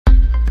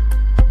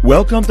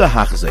Welcome to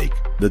Hachzeik,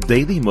 the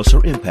Daily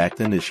Musar Impact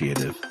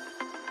Initiative.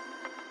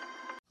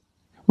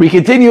 We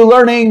continue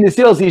learning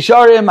Mesilas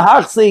Yesharim,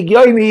 Hachzeik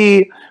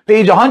Yomi,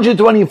 page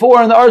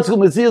 124 in the art school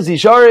Mesilas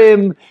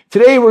Yesharim.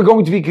 Today we're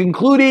going to be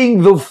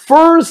concluding the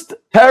first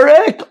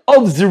perek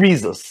of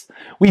Zerizos.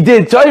 We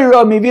did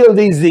Torah Mevila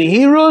de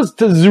Zehirus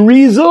to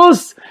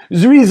Zerizos.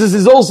 Zerizos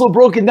is also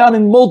broken down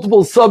in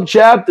multiple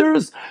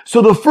sub-chapters.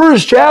 So the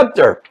first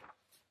chapter,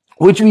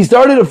 which we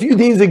started a few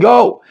days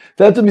ago,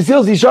 that the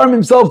Mesilas Yesharim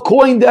himself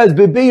coined as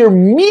Bebeir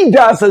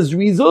Midas as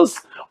Zerizos,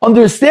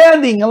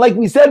 understanding, and like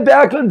we said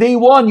back on day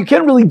one, you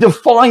can't really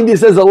define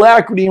this as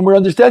alacrity, and we're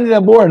understanding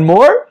that more and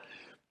more.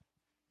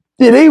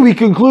 Today we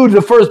conclude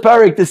the first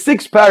parak, the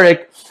sixth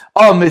parak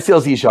of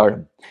Mesilas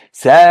Yesharim.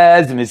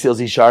 Says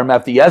Mesilas Yesharim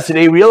after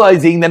yesterday,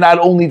 realizing that not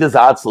only does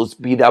Atzlos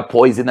be that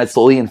poison that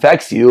slowly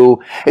infects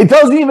you, it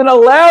doesn't even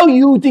allow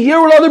you to hear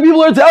what other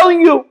people are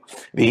telling you.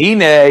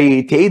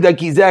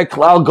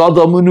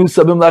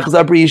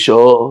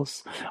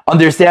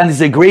 Understand this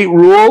is a great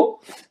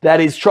rule that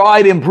is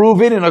tried and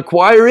proven in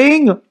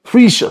acquiring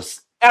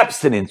precious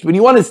abstinence. When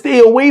you want to stay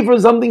away from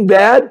something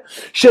bad,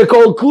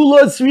 shekol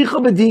kula sricha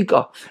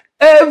bedika.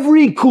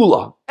 Every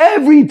kula,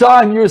 every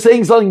time you're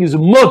saying something is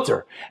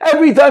mutter,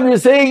 every time you're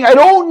saying, I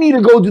don't need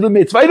to go do the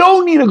mitzvah, I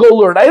don't need to go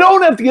learn, I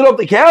don't have to get off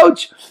the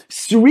couch,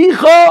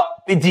 sricha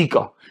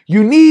bedika.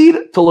 You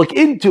need to look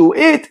into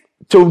it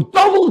to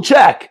double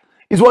check,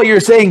 is what you're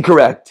saying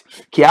correct.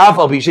 Even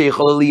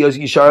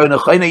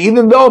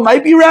though it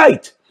might be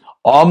right.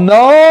 Very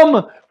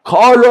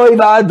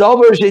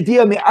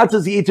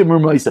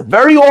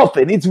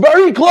often, it's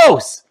very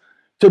close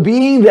to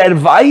being the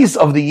advice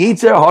of the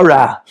Yetzer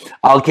Hara.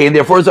 Okay, and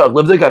therefore, you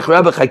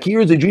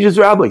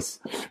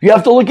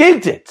have to look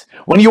into it.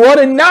 When you want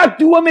to not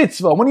do a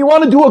mitzvah, when you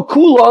want to do a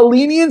kula, a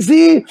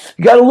leniency,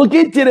 you got to look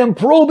into it and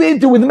probe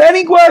into it with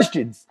many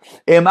questions.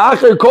 If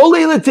after all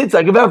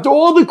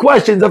the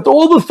questions, after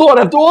all the thought,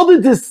 after all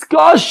the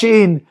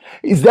discussion,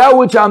 is that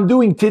which I'm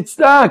doing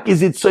titzdak?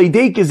 Is it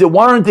soidek? Is it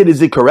warranted?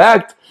 Is it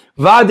correct?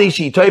 But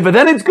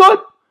then it's good.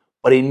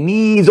 But it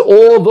needs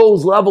all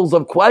those levels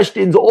of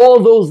questions, all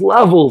those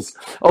levels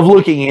of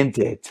looking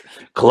into it.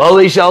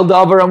 Klali shel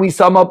davar, and we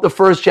sum up the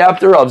first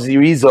chapter of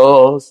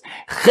Zerizos.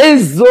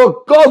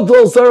 Chizuk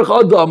gadol sarich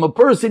adam. A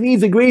person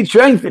needs a great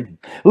strengthening.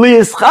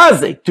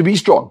 Li'ischazik, to be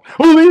strong.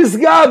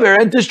 Li'isgaber,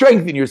 and to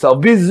strengthen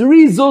yourself.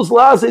 B'Zerizos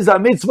lases a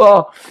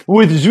mitzvah,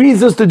 with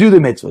Zerizos to do the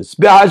mitzvahs.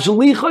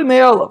 B'hashlicha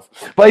me'alav.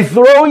 By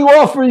throwing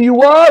off for you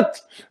what?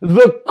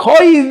 The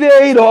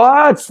koived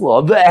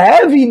ha'atzla, the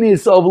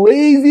heaviness of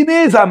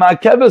laziness,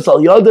 ha'makeves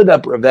al yada,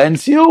 that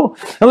prevents you.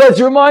 And let's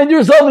remind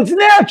yourself, it's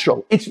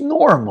natural, it's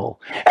normal.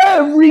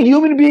 Every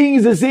human being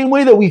is the same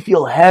way that we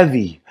feel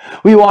heavy.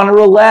 We want to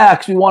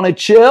relax, we want to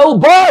chill,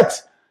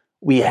 but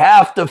we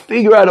have to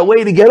figure out a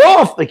way to get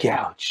off the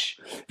couch.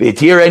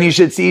 And you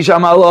should see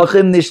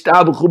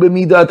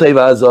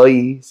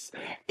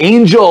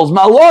angels,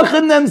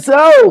 malachim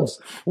themselves.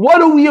 What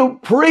do we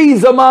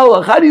praise a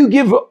malach? How do you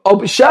give a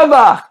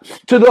shavach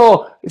to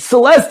the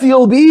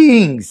celestial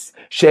beings?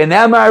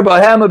 Shenemar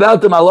bahem,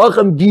 about the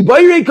malachim,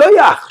 gibayre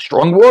koyach,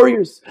 strong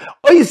warriors.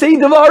 Oh, you say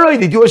devarai,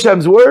 they do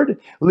Hashem's word.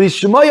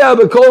 Lishmaya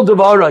bekol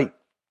devarai.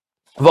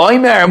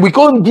 Vaymer, and we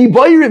call them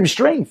gibayrim,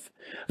 strength.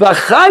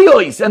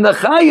 V'chayois, and the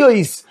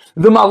chayois,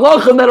 the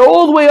malachim that are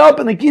all the way up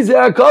in the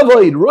Kizeh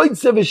HaKavod,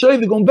 roitze v'shoy,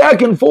 they're going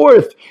back and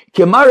forth.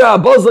 Kemara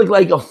abazlik,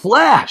 like a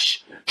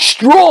flash.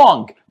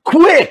 Strong,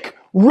 quick,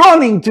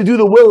 running to do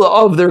the will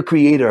of their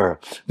creator.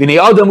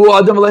 Now,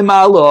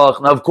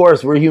 of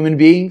course, we're human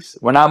beings.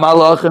 We're not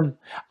malachim.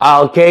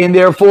 Okay, and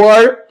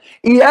therefore,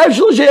 we're never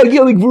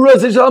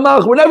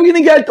going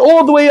to get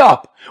all the way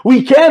up.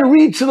 We can't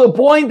reach to the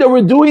point that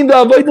we're doing the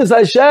avodas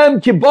Hashem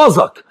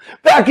kibazak,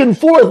 back and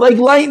forth like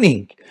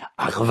lightning.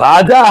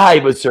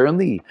 But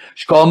certainly,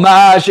 as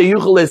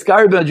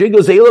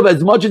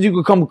much as you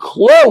could come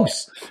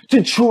close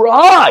to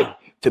try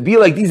to be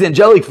like these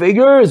angelic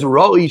figures,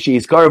 we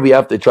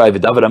have to try.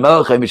 Says David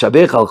HaMelech,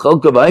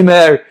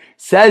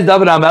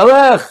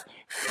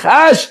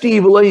 how did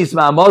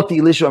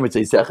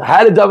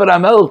David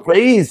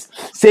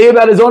HaMelech say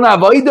about his own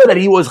avodah that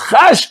he was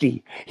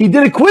chashti? He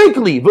did it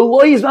quickly. He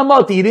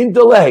didn't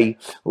delay.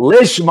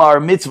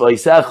 Lishmar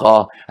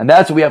mitzvah, and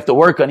that's what we have to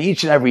work on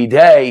each and every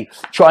day,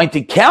 trying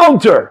to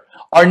counter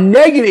our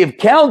negative,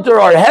 counter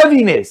our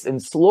heaviness,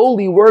 and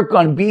slowly work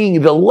on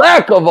being the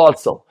lack of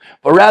atzel,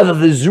 but rather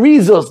the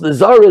Zerizos, the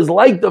zaras,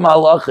 like the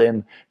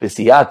malachim,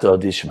 b'siyata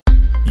dishma.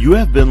 You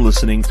have been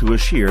listening to a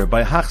shir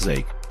by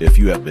Hachzeik. If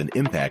you have been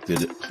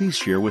impacted, please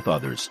share with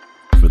others.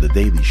 For the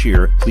daily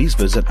shir, please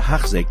visit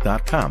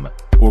Hachzeik.com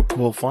or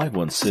call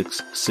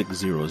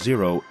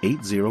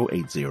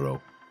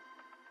 516-600-8080.